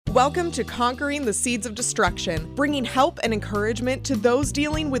Welcome to Conquering the Seeds of Destruction, bringing help and encouragement to those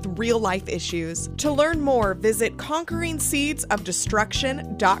dealing with real-life issues. To learn more, visit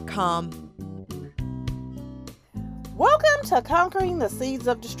conqueringseedsofdestruction.com. Welcome to Conquering the Seeds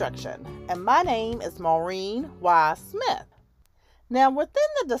of Destruction, and my name is Maureen Y. Smith. Now, within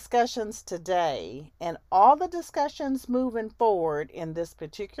the discussions today, and all the discussions moving forward in this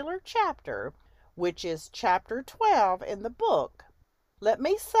particular chapter, which is chapter 12 in the book, let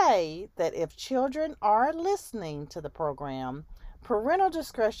me say that if children are listening to the program, parental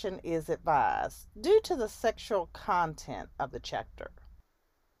discretion is advised due to the sexual content of the chapter.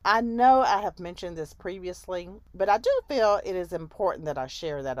 I know I have mentioned this previously, but I do feel it is important that I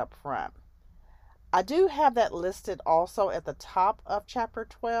share that up front. I do have that listed also at the top of chapter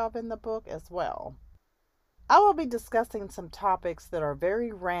 12 in the book as well. I will be discussing some topics that are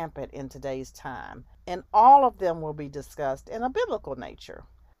very rampant in today's time, and all of them will be discussed in a biblical nature.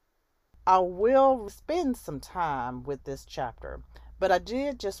 I will spend some time with this chapter, but I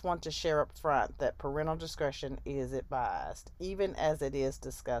did just want to share up front that parental discretion is advised, even as it is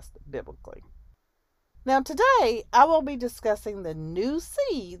discussed biblically. Now today, I will be discussing the new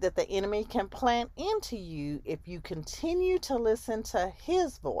seed that the enemy can plant into you if you continue to listen to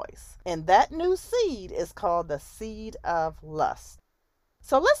his voice. And that new seed is called the seed of lust.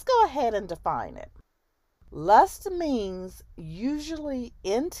 So let's go ahead and define it. Lust means usually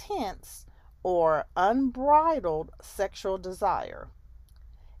intense or unbridled sexual desire.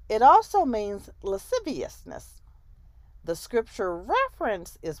 It also means lasciviousness. The scripture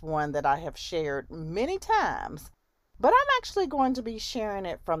reference is one that I have shared many times, but I'm actually going to be sharing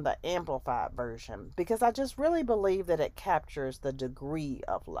it from the Amplified version because I just really believe that it captures the degree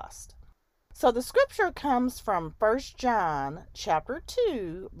of lust. So the scripture comes from 1 John chapter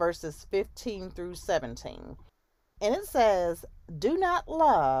 2, verses 15 through 17. And it says, "Do not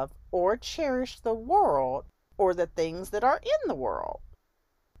love or cherish the world or the things that are in the world.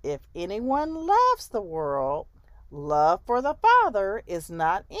 If anyone loves the world, love for the Father is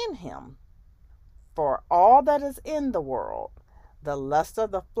not in him. For all that is in the world, the lust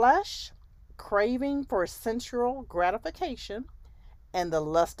of the flesh, craving for sensual gratification, and the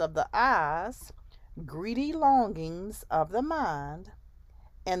lust of the eyes, greedy longings of the mind,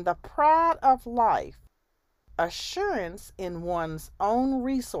 and the pride of life, assurance in one's own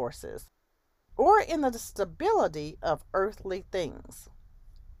resources, or in the stability of earthly things.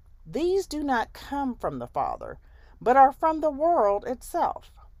 These do not come from the Father, but are from the world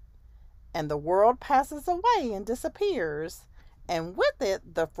itself. And the world passes away and disappears, and with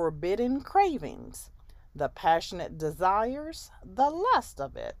it the forbidden cravings, the passionate desires, the lust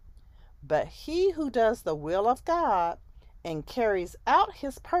of it. But he who does the will of God and carries out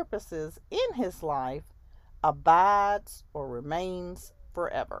his purposes in his life abides or remains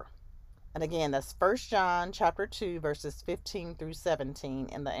forever." And again, that's 1 John chapter 2, verses 15 through 17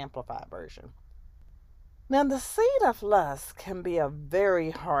 in the Amplified version. Now, the seed of lust can be a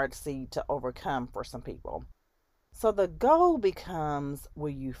very hard seed to overcome for some people. So the goal becomes, will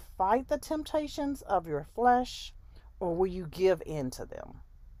you fight the temptations of your flesh, or will you give in to them?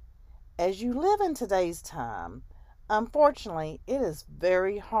 As you live in today's time, unfortunately, it is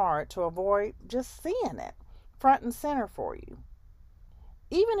very hard to avoid just seeing it front and center for you.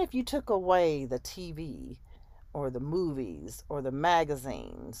 Even if you took away the TV, or the movies, or the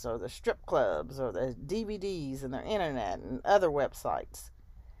magazines, or the strip clubs, or the DVDs and the internet and other websites,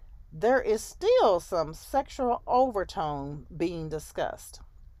 there is still some sexual overtone being discussed.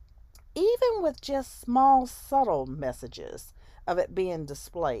 Even with just small, subtle messages of it being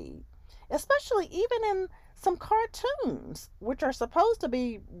displayed, especially even in some cartoons, which are supposed to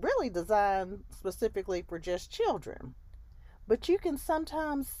be really designed specifically for just children. But you can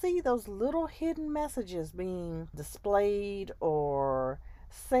sometimes see those little hidden messages being displayed or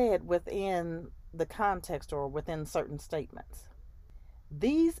said within the context or within certain statements.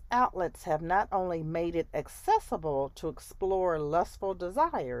 These outlets have not only made it accessible to explore lustful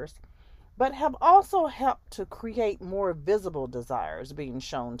desires, but have also helped to create more visible desires being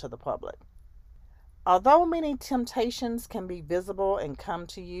shown to the public. Although many temptations can be visible and come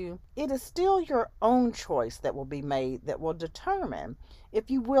to you, it is still your own choice that will be made that will determine if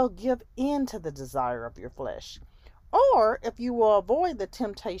you will give in to the desire of your flesh, or if you will avoid the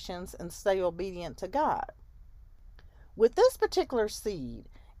temptations and stay obedient to God. With this particular seed,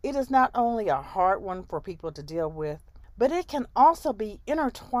 it is not only a hard one for people to deal with, but it can also be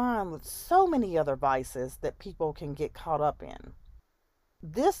intertwined with so many other vices that people can get caught up in.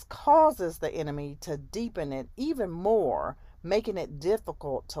 This causes the enemy to deepen it even more, making it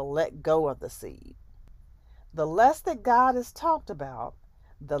difficult to let go of the seed. The lust that God has talked about,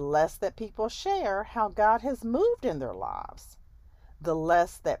 the less that people share how God has moved in their lives, the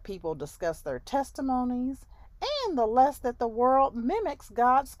less that people discuss their testimonies, and the less that the world mimics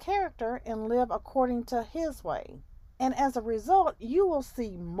God's character and live according to His way. And as a result, you will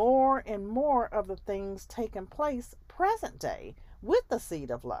see more and more of the things taking place present day with the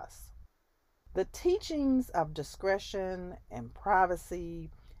seed of lust. The teachings of discretion and privacy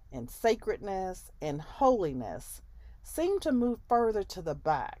and sacredness and holiness seem to move further to the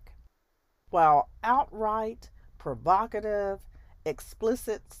back, while outright, provocative,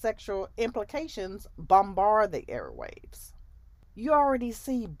 explicit sexual implications bombard the airwaves. You already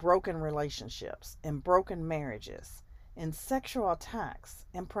see broken relationships and broken marriages, and sexual attacks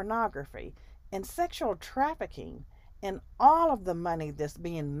and pornography and sexual trafficking, and all of the money that's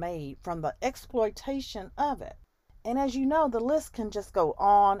being made from the exploitation of it. And as you know, the list can just go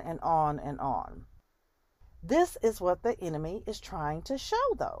on and on and on. This is what the enemy is trying to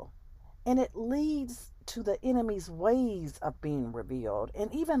show, though. And it leads to the enemy's ways of being revealed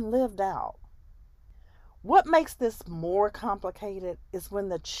and even lived out. What makes this more complicated is when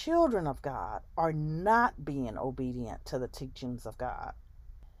the children of God are not being obedient to the teachings of God.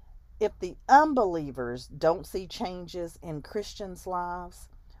 If the unbelievers don't see changes in Christians' lives,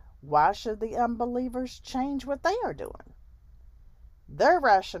 why should the unbelievers change what they are doing? Their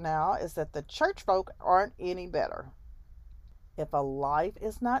rationale is that the church folk aren't any better. If a life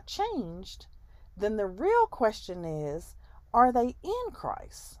is not changed, then the real question is, are they in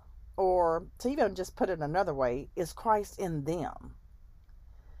Christ? Or, to even just put it another way, is Christ in them?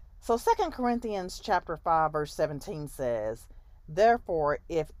 So 2 Corinthians chapter 5, verse 17 says, "Therefore,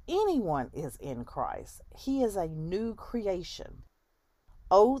 if anyone is in Christ, he is a new creation.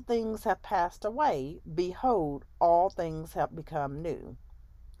 Old things have passed away. Behold, all things have become new."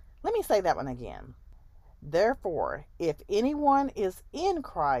 Let me say that one again. Therefore, if anyone is in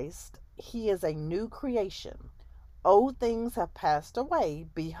Christ, he is a new creation. Old things have passed away.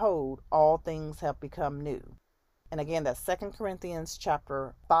 Behold, all things have become new. And again, that's 2 Corinthians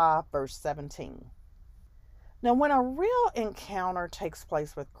chapter 5, verse 17. Now, when a real encounter takes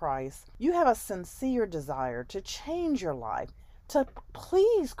place with Christ, you have a sincere desire to change your life, to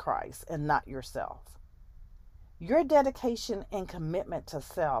please Christ and not yourself. Your dedication and commitment to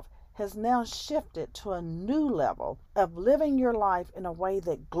self has now shifted to a new level of living your life in a way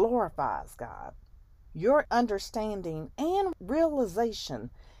that glorifies God. Your understanding and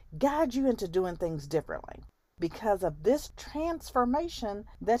realization guide you into doing things differently because of this transformation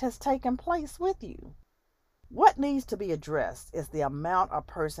that has taken place with you. What needs to be addressed is the amount a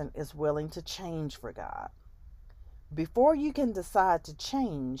person is willing to change for God. Before you can decide to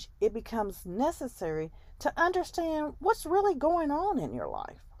change, it becomes necessary to understand what's really going on in your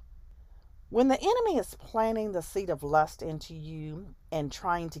life. When the enemy is planting the seed of lust into you and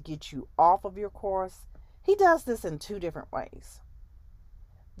trying to get you off of your course, he does this in two different ways.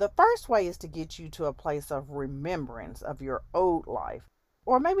 The first way is to get you to a place of remembrance of your old life,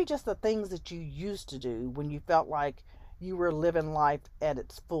 or maybe just the things that you used to do when you felt like you were living life at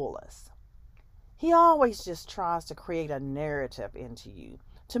its fullest. He always just tries to create a narrative into you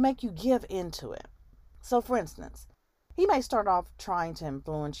to make you give into it. So, for instance, he may start off trying to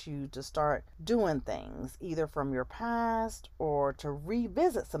influence you to start doing things, either from your past or to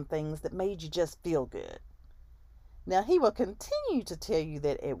revisit some things that made you just feel good. Now, he will continue to tell you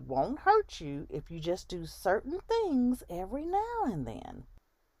that it won't hurt you if you just do certain things every now and then.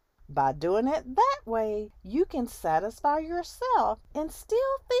 By doing it that way, you can satisfy yourself and still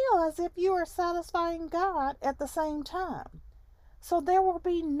feel as if you are satisfying God at the same time. So there will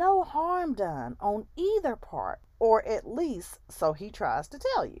be no harm done on either part, or at least so he tries to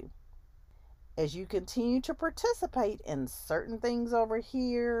tell you. As you continue to participate in certain things over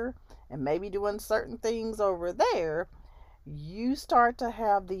here and maybe doing certain things over there, you start to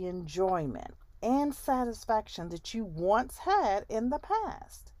have the enjoyment and satisfaction that you once had in the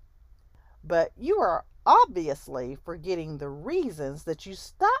past. But you are obviously forgetting the reasons that you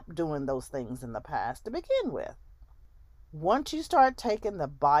stopped doing those things in the past to begin with. Once you start taking the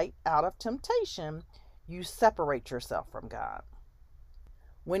bite out of temptation, you separate yourself from God.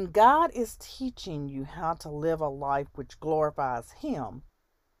 When God is teaching you how to live a life which glorifies Him,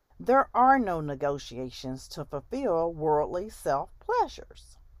 there are no negotiations to fulfill worldly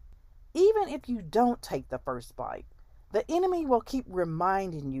self-pleasures. Even if you don't take the first bite, the enemy will keep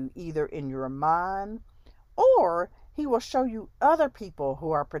reminding you either in your mind, or he will show you other people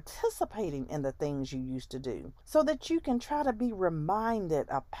who are participating in the things you used to do so that you can try to be reminded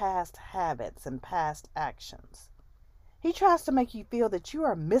of past habits and past actions. He tries to make you feel that you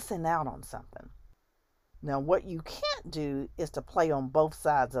are missing out on something. Now, what you can't do is to play on both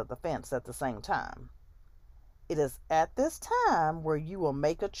sides of the fence at the same time. It is at this time where you will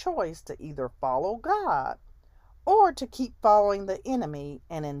make a choice to either follow God or to keep following the enemy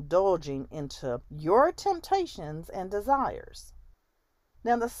and indulging into your temptations and desires.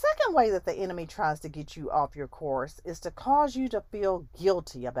 Now, the second way that the enemy tries to get you off your course is to cause you to feel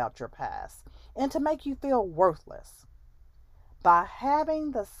guilty about your past and to make you feel worthless. By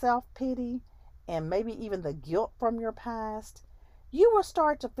having the self-pity and maybe even the guilt from your past, you will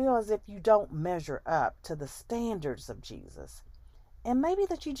start to feel as if you don't measure up to the standards of Jesus, and maybe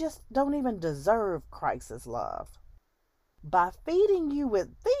that you just don't even deserve Christ's love. By feeding you with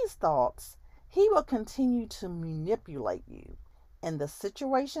these thoughts, he will continue to manipulate you. And the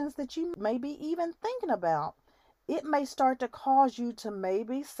situations that you may be even thinking about, it may start to cause you to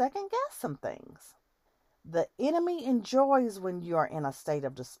maybe second guess some things. The enemy enjoys when you are in a state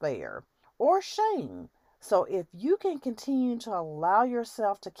of despair or shame. So if you can continue to allow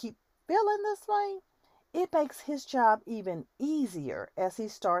yourself to keep feeling this way, it makes his job even easier as he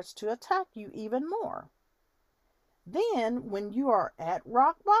starts to attack you even more. Then, when you are at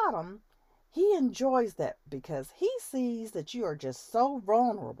rock bottom, he enjoys that because he sees that you are just so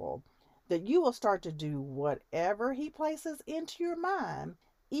vulnerable that you will start to do whatever he places into your mind,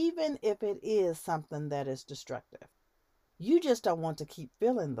 even if it is something that is destructive. You just don't want to keep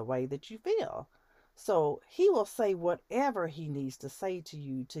feeling the way that you feel. So he will say whatever he needs to say to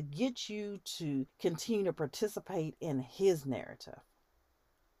you to get you to continue to participate in his narrative.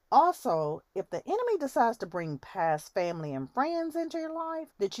 Also, if the enemy decides to bring past family and friends into your life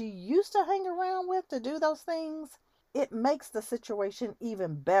that you used to hang around with to do those things, it makes the situation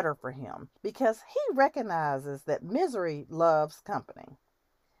even better for him because he recognizes that misery loves company.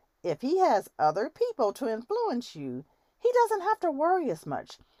 If he has other people to influence you, he doesn't have to worry as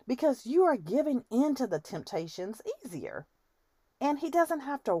much because you are giving in to the temptations easier. And he doesn't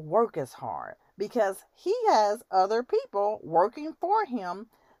have to work as hard because he has other people working for him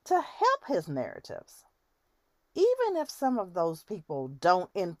to help his narratives. Even if some of those people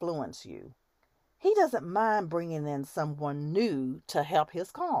don't influence you, he doesn't mind bringing in someone new to help his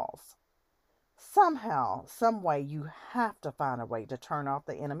cause. Somehow, some way, you have to find a way to turn off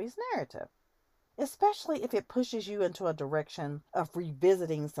the enemy's narrative, especially if it pushes you into a direction of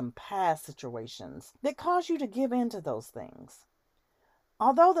revisiting some past situations that cause you to give in to those things.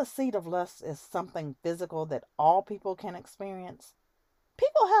 Although the seed of lust is something physical that all people can experience,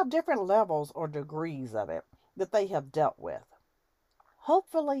 people have different levels or degrees of it that they have dealt with.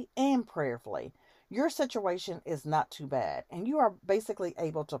 Hopefully and prayerfully, your situation is not too bad and you are basically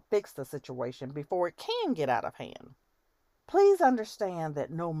able to fix the situation before it can get out of hand. Please understand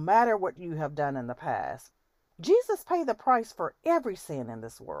that no matter what you have done in the past, Jesus paid the price for every sin in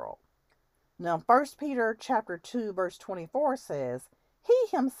this world. Now, 1 Peter chapter 2, verse 24 says, He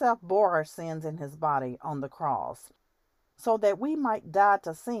himself bore our sins in his body on the cross, so that we might die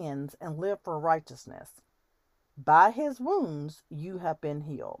to sins and live for righteousness. By his wounds you have been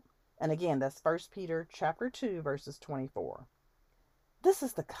healed. And again, that's 1 Peter chapter 2, verses 24. This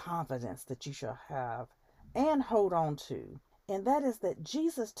is the confidence that you shall have and hold on to, and that is that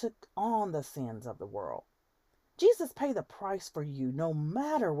Jesus took on the sins of the world. Jesus paid the price for you no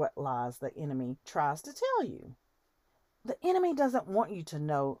matter what lies the enemy tries to tell you. The enemy doesn't want you to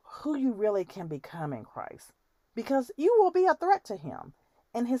know who you really can become in Christ, because you will be a threat to him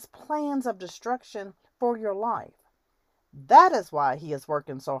and his plans of destruction for your life. That is why he is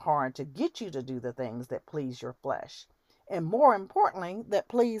working so hard to get you to do the things that please your flesh, and more importantly, that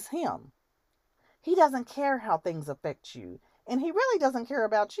please him. He doesn't care how things affect you, and he really doesn't care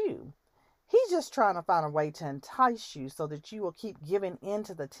about you. He's just trying to find a way to entice you so that you will keep giving in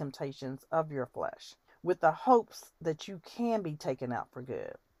to the temptations of your flesh, with the hopes that you can be taken out for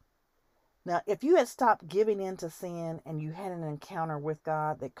good. Now, if you had stopped giving in to sin and you had an encounter with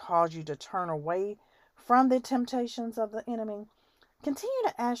God that caused you to turn away from the temptations of the enemy, continue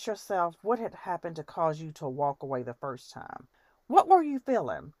to ask yourself what had happened to cause you to walk away the first time. What were you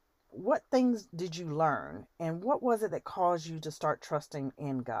feeling? What things did you learn? And what was it that caused you to start trusting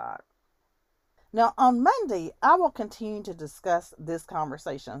in God? Now, on Monday, I will continue to discuss this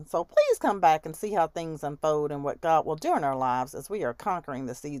conversation. So please come back and see how things unfold and what God will do in our lives as we are conquering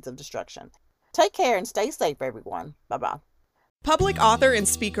the seeds of destruction. Take care and stay safe, everyone. Bye-bye. Public author and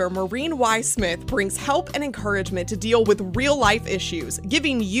speaker Maureen Y. Smith brings help and encouragement to deal with real-life issues,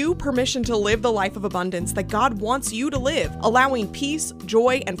 giving you permission to live the life of abundance that God wants you to live, allowing peace,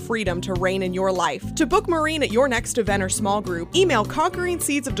 joy, and freedom to reign in your life. To book Maureen at your next event or small group, email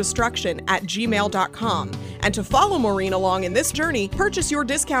conqueringseedsofdestruction@gmail.com. And to follow Maureen along in this journey, purchase your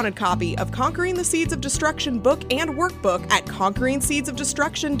discounted copy of Conquering the Seeds of Destruction book and workbook at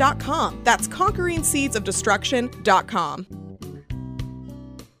conqueringseedsofdestruction.com. That's conqueringseedsofdestruction.com.